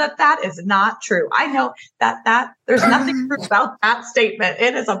know that is not true. I know that there's nothing true about that statement.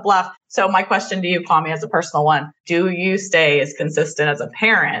 It is a bluff. So my question to you, Kwame, as a personal one, do you stay as consistent as a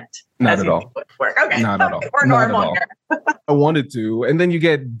parent? Not at all. Okay. Not at all. We're normal here. I wanted to. And then you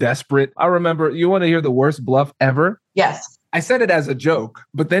get desperate. I remember, you want to hear the worst bluff ever? Yes. I said it as a joke,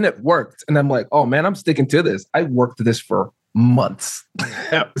 but then it worked. And I'm like, oh man, I'm sticking to this. I worked this for months.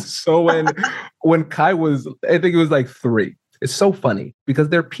 So when Kai was, I think it was like 3. It's so funny because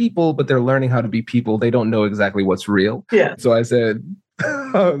they're people, but they're learning how to be people. They don't know exactly what's real. Yeah. So I said,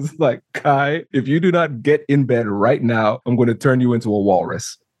 I was like, Kai, if you do not get in bed right now, I'm going to turn you into a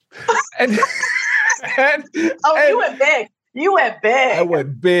walrus. And you went big. You went big. I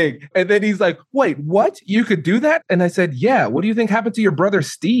went big. And then he's like, wait, what? You could do that? And I said, yeah. What do you think happened to your brother,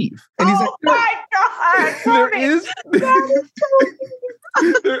 Steve? And he's like, my God. there is.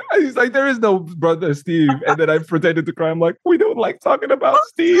 He's like, there is no brother Steve. And then I pretended to cry. I'm like, we don't like talking about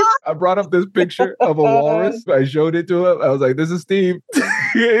Steve. I brought up this picture of a walrus. I showed it to him. I was like, this is Steve.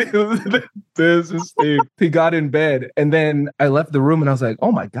 This is Steve. He got in bed. And then I left the room and I was like,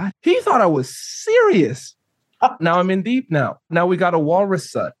 oh my God. He thought I was serious. Now I'm in deep now. Now we got a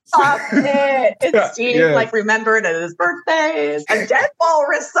walrus son. Stop it. It's Steve, like, remembered at his birthday. A dead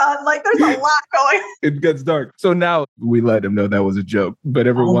walrus son. Like, there's a lot going on. It gets dark. So now we let him know that was a joke. But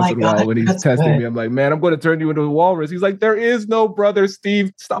every once in a while when he's testing me, I'm like, man, I'm going to turn you into a walrus. He's like, there is no brother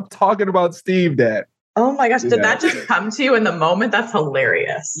Steve. Stop talking about Steve, Dad. Oh my gosh. Did that just come to you in the moment? That's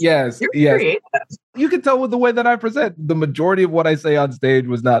hilarious. Yes. You're yes. creative. You can tell with the way that I present. The majority of what I say on stage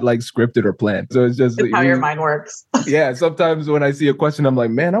was not like scripted or planned. So it's just how your mind works. Yeah. Sometimes when I see a question, I'm like,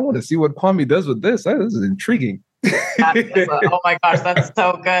 man, I want to see what Kwame does with this. This is intriguing. Oh my gosh, that's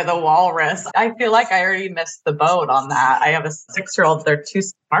so good. The walrus. I feel like I already missed the boat on that. I have a 6-year-old. They're too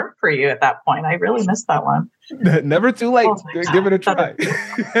smart for you at that point. I really missed that one. Never too late. Give it a try.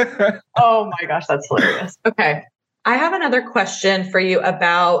 Oh my gosh, that's hilarious. Okay. I have another question for you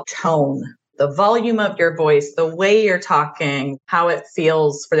about tone, the volume of your voice, the way you're talking, how it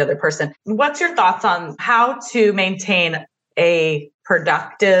feels for the other person. What's your thoughts on how to maintain a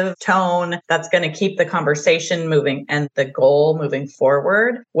productive tone that's going to keep the conversation moving and the goal moving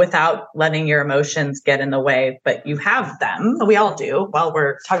forward without letting your emotions get in the way, but you have them. We all do while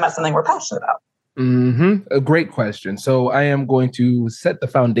we're talking about something we're passionate about. A great question. So I am going to set the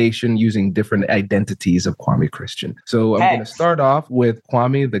foundation using different identities of Kwame Christian. So I'm going to start off with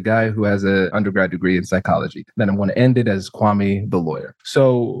Kwame, the guy who has an undergrad degree in psychology. Then I'm going to end it as Kwame, the lawyer.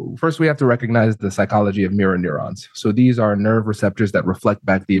 So first we have to recognize the psychology of mirror neurons. So these are nerve receptors that reflect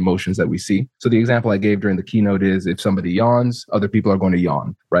back the emotions that we see. So the example I gave during the keynote is if somebody yawns, other people are going to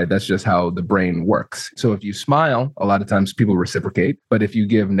yawn, right? That's just how the brain works. So if you smile, a lot of times people reciprocate. But if you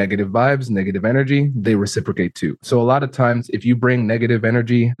give negative vibes, negative energy, they reciprocate too. So a lot of times, if you bring negative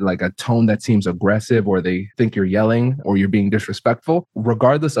energy, like a tone that seems aggressive, or they think you're yelling or you're being disrespectful,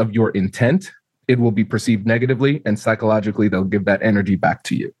 regardless of your intent, it will be perceived negatively, and psychologically, they'll give that energy back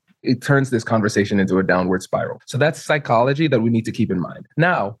to you. It turns this conversation into a downward spiral. So that's psychology that we need to keep in mind.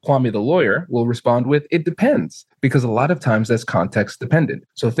 Now, Kwame the lawyer will respond with, it depends, because a lot of times that's context dependent.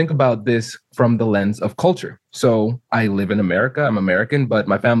 So think about this from the lens of culture. So I live in America, I'm American, but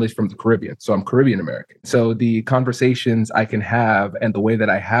my family's from the Caribbean. So I'm Caribbean American. So the conversations I can have and the way that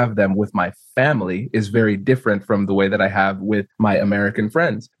I have them with my family is very different from the way that I have with my American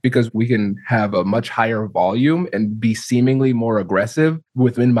friends, because we can have a much higher volume and be seemingly more aggressive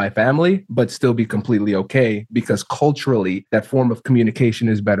within my family, but still be completely okay because culturally that form of communication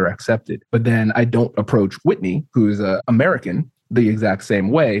is better accepted. But then I don't approach Whitney, who's an American, the exact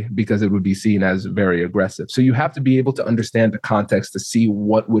same way because it would be seen as very aggressive. So you have to be able to understand the context to see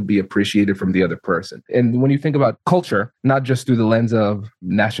what would be appreciated from the other person. And when you think about culture, not just through the lens of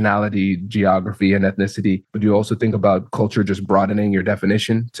nationality, geography, and ethnicity, but you also think about culture just broadening your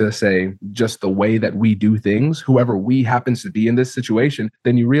definition to say just the way that we do things, whoever we happens to be in this situation,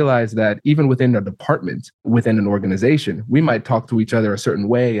 then you realize that even within a department, within an organization, we might talk to each other a certain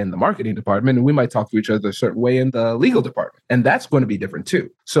way in the marketing department, and we might talk to each other a certain way in the legal department. And that's going to be different too.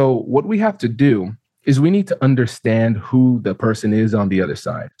 So what we have to do is we need to understand who the person is on the other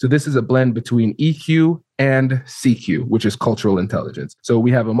side. So this is a blend between EQ and CQ, which is cultural intelligence. So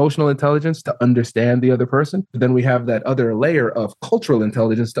we have emotional intelligence to understand the other person, but then we have that other layer of cultural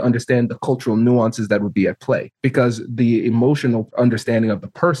intelligence to understand the cultural nuances that would be at play, because the emotional understanding of the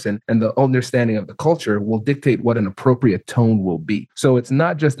person and the understanding of the culture will dictate what an appropriate tone will be. So it's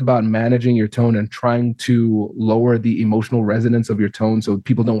not just about managing your tone and trying to lower the emotional resonance of your tone so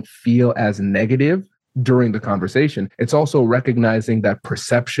people don't feel as negative during the conversation. It's also recognizing that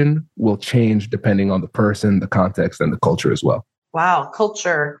perception will change depending on the person, the context, and the culture as well. Wow,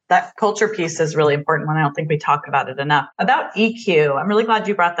 culture. That culture piece is really important one. I don't think we talk about it enough. About EQ, I'm really glad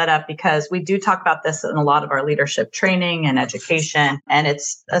you brought that up because we do talk about this in a lot of our leadership training and education. And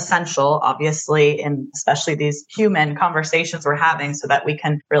it's essential, obviously, in especially these human conversations we're having so that we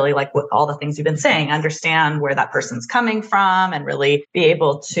can really, like with all the things you've been saying, understand where that person's coming from and really be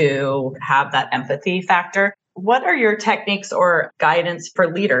able to have that empathy factor. What are your techniques or guidance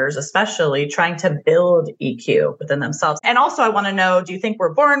for leaders, especially trying to build EQ within themselves? And also, I want to know, do you think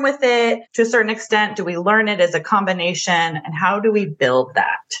we're born with it to a certain extent? Do we learn it as a combination? And how do we build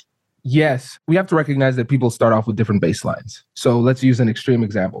that? Yes, we have to recognize that people start off with different baselines. So let's use an extreme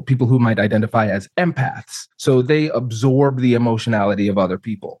example. People who might identify as empaths. So they absorb the emotionality of other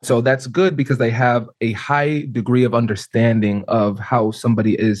people. So that's good because they have a high degree of understanding of how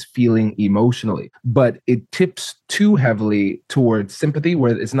somebody is feeling emotionally. But it tips too heavily towards sympathy,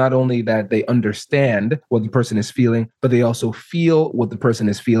 where it's not only that they understand what the person is feeling, but they also feel what the person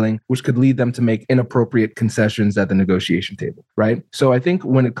is feeling, which could lead them to make inappropriate concessions at the negotiation table, right? So I think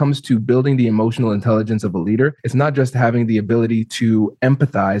when it comes to building the emotional intelligence of a leader, it's not just having the ability to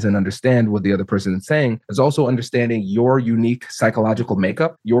empathize and understand what the other person is saying, it's also understanding your unique psychological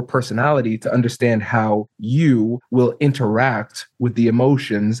makeup, your personality, to understand how you will interact with the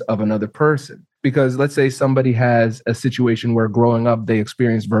emotions of another person. Because let's say somebody has a situation where growing up, they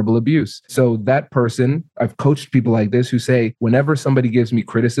experienced verbal abuse. So that person, I've coached people like this who say, whenever somebody gives me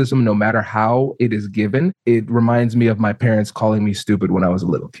criticism, no matter how it is given, it reminds me of my parents calling me stupid when I was a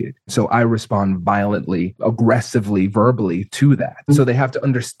little kid. So I respond violently, aggressively, verbally to that. So they have to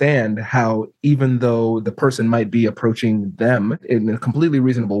understand how, even though the person might be approaching them in a completely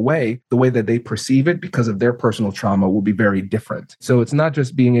reasonable way, the way that they perceive it because of their personal trauma will be very different. So it's not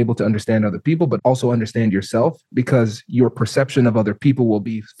just being able to understand other people, but also understand yourself, because your perception of other people will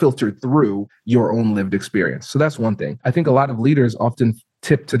be filtered through your own lived experience. So that's one thing. I think a lot of leaders often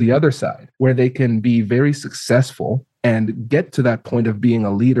tip to the other side, where they can be very successful and get to that point of being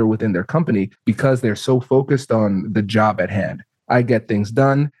a leader within their company because they're so focused on the job at hand. I get things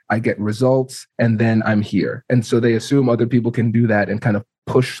done, I get results, and then I'm here. And so they assume other people can do that and kind of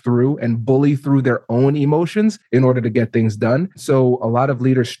push through and bully through their own emotions in order to get things done. So a lot of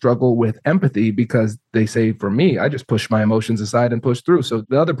leaders struggle with empathy because they say, for me, I just push my emotions aside and push through. So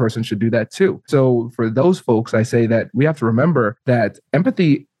the other person should do that too. So for those folks, I say that we have to remember that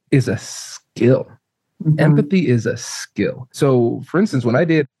empathy is a skill. Mm-hmm. Empathy is a skill. So for instance, when I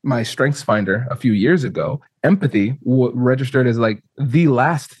did my StrengthsFinder a few years ago, empathy registered as like the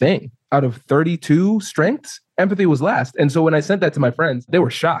last thing out of 32 strengths. Empathy was last. And so when I sent that to my friends, they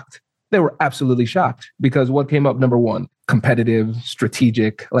were shocked. They were absolutely shocked, because what came up number one? Competitive,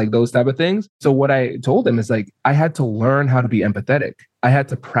 strategic, like those type of things. So what I told them is like, I had to learn how to be empathetic. I had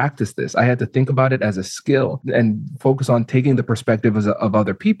to practice this. I had to think about it as a skill and focus on taking the perspective of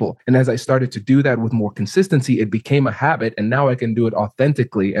other people. And as I started to do that with more consistency, it became a habit. And now I can do it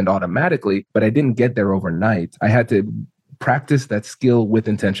authentically and automatically, but I didn't get there overnight. I had to practice that skill with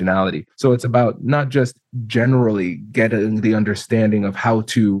intentionality. So it's about not just generally getting the understanding of how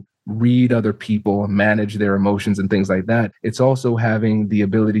to read other people, manage their emotions and things like that. It's also having the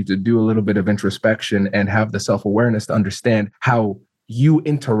ability to do a little bit of introspection and have the self-awareness to understand how you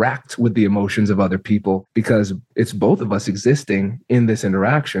interact with the emotions of other people, because it's both of us existing in this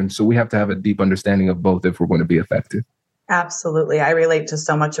interaction. So we have to have a deep understanding of both if we're going to be effective. Absolutely. I relate to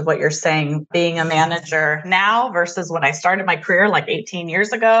so much of what you're saying. Being a manager now versus when I started my career like 18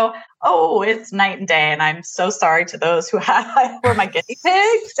 years ago, oh, it's night and day. And I'm so sorry to those who were my guinea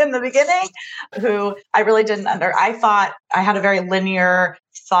pigs in the beginning, who I really didn't I thought I had a very linear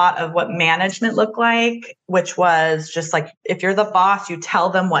thought of what management looked like, which was just like, if you're the boss, you tell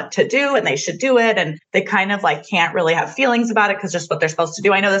them what to do and they should do it. And they kind of like can't really have feelings about it because just what they're supposed to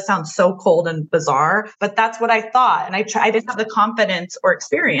do. I know this sounds so cold and bizarre, but that's what I thought. And I didn't have the confidence or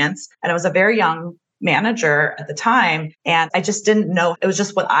experience. And I was a very young manager at the time. And I just didn't know. It was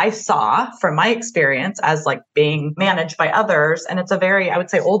just what I saw from my experience as like being managed by others. And it's a very, I would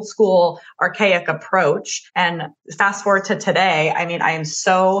say, old school, archaic approach. And fast forward to today, I mean, I am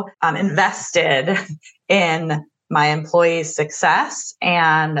so invested in my employees' success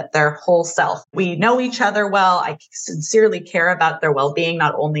and their whole self. We know each other well. I sincerely care about their well-being,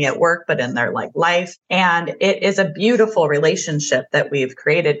 not only at work, but in their life. And it is a beautiful relationship that we've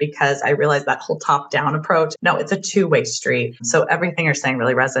created, because I realize that whole top-down approach, no, it's a two-way street. So everything you're saying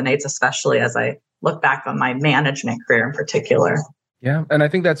really resonates, especially as I look back on my management career in particular. Yeah. And I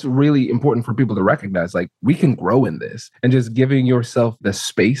think that's really important for people to recognize, like, we can grow in this, and just giving yourself the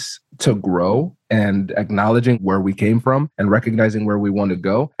space to grow and acknowledging where we came from and recognizing where we want to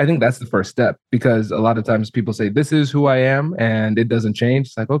go. I think that's the first step, because a lot of times people say, this is who I am, and it doesn't change.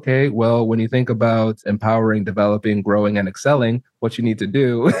 It's like, okay, well, when you think about empowering, developing, growing, and excelling, what you need to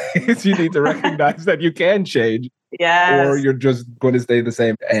do is you need to recognize that you can change. Yes. Or you're just going to stay the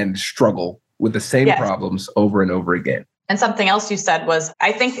same and struggle with the same problems over and over again. And something else you said was,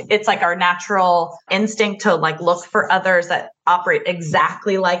 I think it's like our natural instinct to like look for others that operate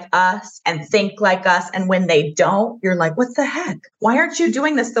exactly like us and think like us. And when they don't, you're like, what the heck? Why aren't you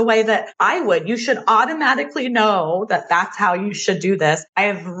doing this the way that I would? You should automatically know that that's how you should do this. I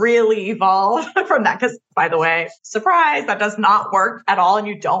have really evolved from that because, by the way, surprise, that does not work at all. And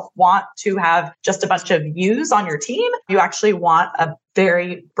you don't want to have just a bunch of yous on your team. You actually want a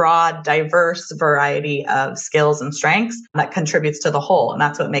very broad, diverse variety of skills and strengths that contributes to the whole. And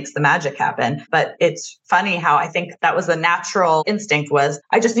that's what makes the magic happen. But it's funny how I think that was the natural instinct was,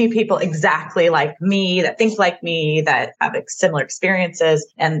 I just need people exactly like me, that think like me, that have similar experiences.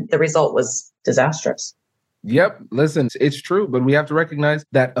 And the result was disastrous. Yep. Listen, it's true, but we have to recognize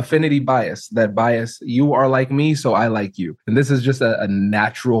that affinity bias, that bias, you are like me, so I like you. And this is just a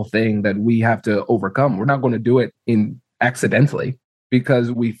natural thing that we have to overcome. We're not going to do it accidentally.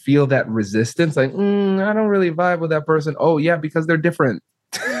 Because we feel that resistance, like, I don't really vibe with that person. Oh, yeah, because they're different.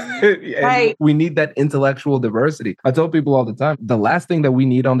 Right. We need that intellectual diversity. I tell people all the time, the last thing that we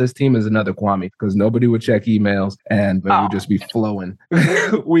need on this team is another Kwame, because nobody would check emails and it would just be flowing.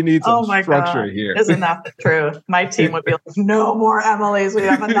 We need some structure here. Isn't that the truth? My team would be like, no more Emily's. We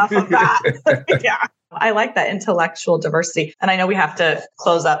have enough of that. Yeah. I like that intellectual diversity. And I know we have to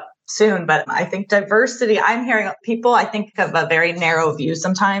close up soon, but I think diversity, I'm hearing people, I think of a very narrow view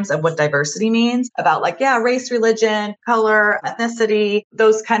sometimes of what diversity means about like, race, religion, color, ethnicity,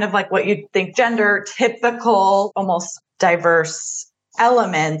 those kind of like what you'd think gender, typical, almost diverse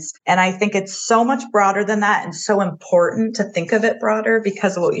elements. And I think it's so much broader than that and so important to think of it broader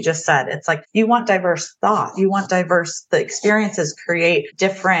because of what you just said. It's like you want diverse thought, you want diverse, the experiences create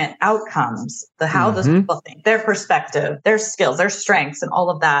different outcomes, how those people think, their perspective, their skills, their strengths, and all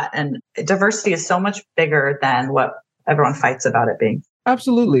of that. And diversity is so much bigger than what everyone fights about it being.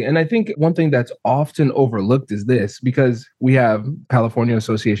 Absolutely. And I think one thing that's often overlooked is this, because we have California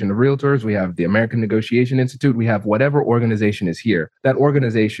Association of Realtors, we have the American Negotiation Institute, we have whatever organization is here. That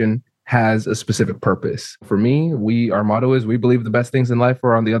organization has a specific purpose. For me, our motto is we believe the best things in life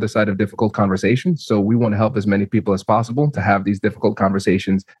are on the other side of difficult conversations. So we want to help as many people as possible to have these difficult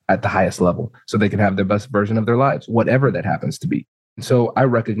conversations at the highest level so they can have the best version of their lives, whatever that happens to be. So I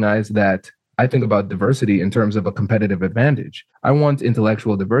recognize that I think about diversity in terms of a competitive advantage. I want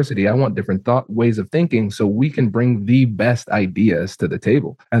intellectual diversity. I want different ways of thinking so we can bring the best ideas to the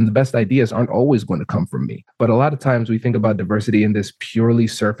table. And the best ideas aren't always going to come from me. But a lot of times we think about diversity in this purely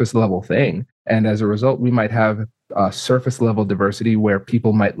surface level thing. And as a result, we might have surface level diversity where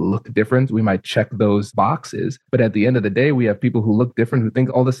people might look different. We might check those boxes. But at the end of the day, we have people who look different, who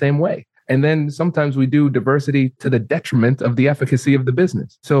think all the same way. And then sometimes we do diversity to the detriment of the efficacy of the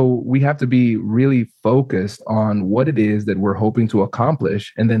business. So we have to be really focused on what it is that we're hoping to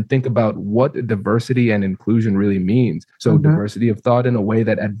accomplish and then think about what diversity and inclusion really means. So diversity of thought in a way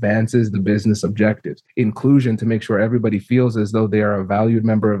that advances the business objectives. Inclusion to make sure everybody feels as though they are a valued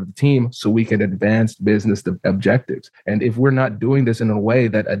member of the team so we can advance business objectives. And if we're not doing this in a way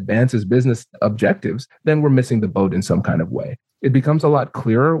that advances business objectives, then we're missing the boat in some kind of way. It becomes a lot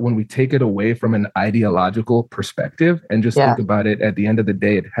clearer when we take it away from an ideological perspective and just think about it. At the end of the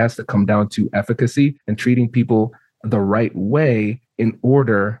day, it has to come down to efficacy and treating people the right way in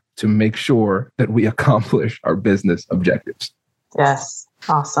order to make sure that we accomplish our business objectives. Yes.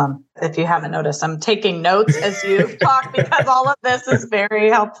 Awesome. If you haven't noticed, I'm taking notes as you talk because all of this is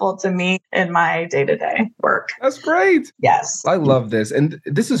very helpful to me in my day-to-day work. That's great. Yes. I love this. And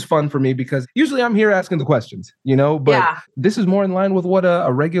this is fun for me because usually I'm here asking the questions, but this is more in line with what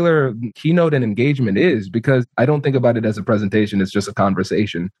a regular keynote and engagement is, because I don't think about it as a presentation. It's just a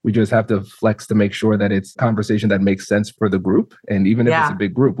conversation. We just have to flex to make sure that it's a conversation that makes sense for the group. And even if it's a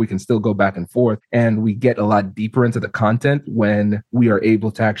big group, we can still go back and forth and we get a lot deeper into the content when we are able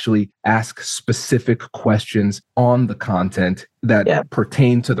to actually ask specific questions on the content that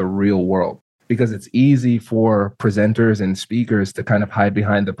pertain to the real world. Because it's easy for presenters and speakers to kind of hide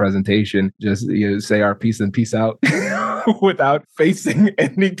behind the presentation, just say our piece and peace out without facing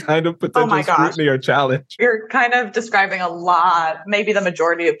any kind of potential scrutiny or challenge. You're kind of describing a lot, maybe the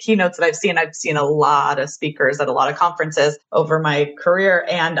majority of keynotes that I've seen. I've seen a lot of speakers at a lot of conferences over my career.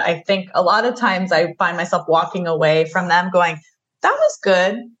 And I think a lot of times I find myself walking away from them going, that was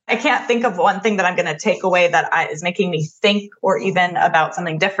good. I can't think of one thing that I'm going to take away that is making me think or even about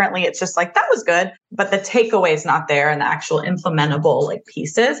something differently. It's just like, that was good, but the takeaway is not there and the actual implementable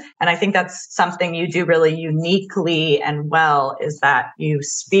pieces. And I think that's something you do really uniquely and well, is that you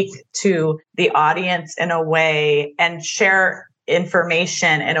speak to the audience in a way and share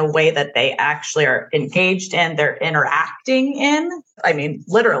information in a way that they actually are engaged in, they're interacting in. I mean,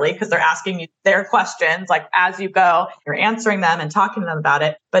 literally, because they're asking you their questions, like as you go, you're answering them and talking to them about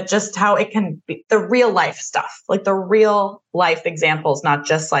it, but just how it can be the real life stuff, like the real life examples, not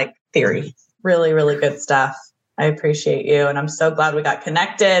just like theory. Really, really good stuff. I appreciate you. And I'm so glad we got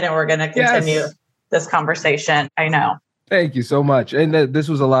connected and we're going to continue this conversation. I know. Thank you so much. And this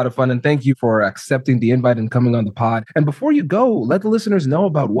was a lot of fun. And thank you for accepting the invite and coming on the pod. And before you go, let the listeners know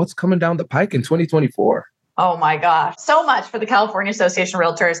about what's coming down the pike in 2024. Oh my gosh. So much for the California Association of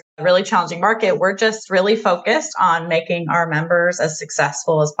Realtors. A really challenging market. We're just really focused on making our members as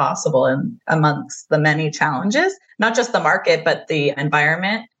successful as possible and amongst the many challenges, not just the market, but the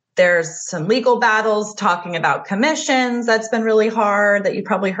environment. There's some legal battles talking about commissions. That's been really hard that you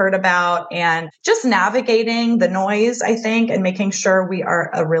probably heard about, and just navigating the noise, I think, and making sure we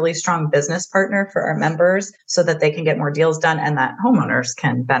are a really strong business partner for our members so that they can get more deals done and that homeowners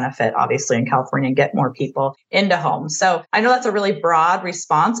can benefit, obviously, in California and get more people into homes. So I know that's a really broad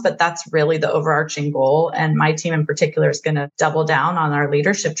response, but that's really the overarching goal. And my team in particular is going to double down on our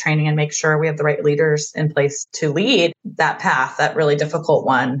leadership training and make sure we have the right leaders in place to lead that path, that really difficult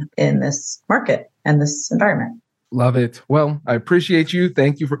one in this market and this environment. Love it. Well, I appreciate you.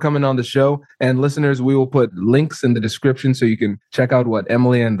 Thank you for coming on the show. And listeners, we will put links in the description so you can check out what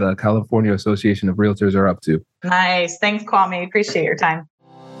Emily and the California Association of Realtors are up to. Nice. Thanks, Kwame. Appreciate your time.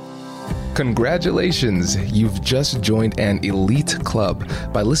 Congratulations, you've just joined an elite club.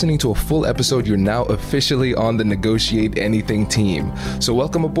 By listening to a full episode, you're now officially on the Negotiate Anything team. So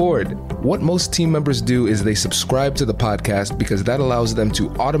welcome aboard. What most team members do is they subscribe to the podcast because that allows them to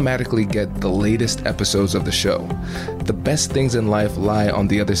automatically get the latest episodes of the show. The best things in life lie on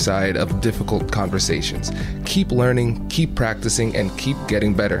the other side of difficult conversations. Keep learning, keep practicing, and keep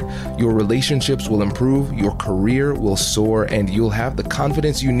getting better. Your relationships will improve, your career will soar, and you'll have the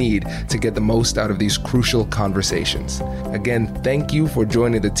confidence you need to get the most out of these crucial conversations. Again, thank you for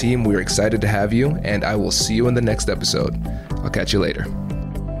joining the team. We're excited to have you, and I will see you in the next episode. I'll catch you later.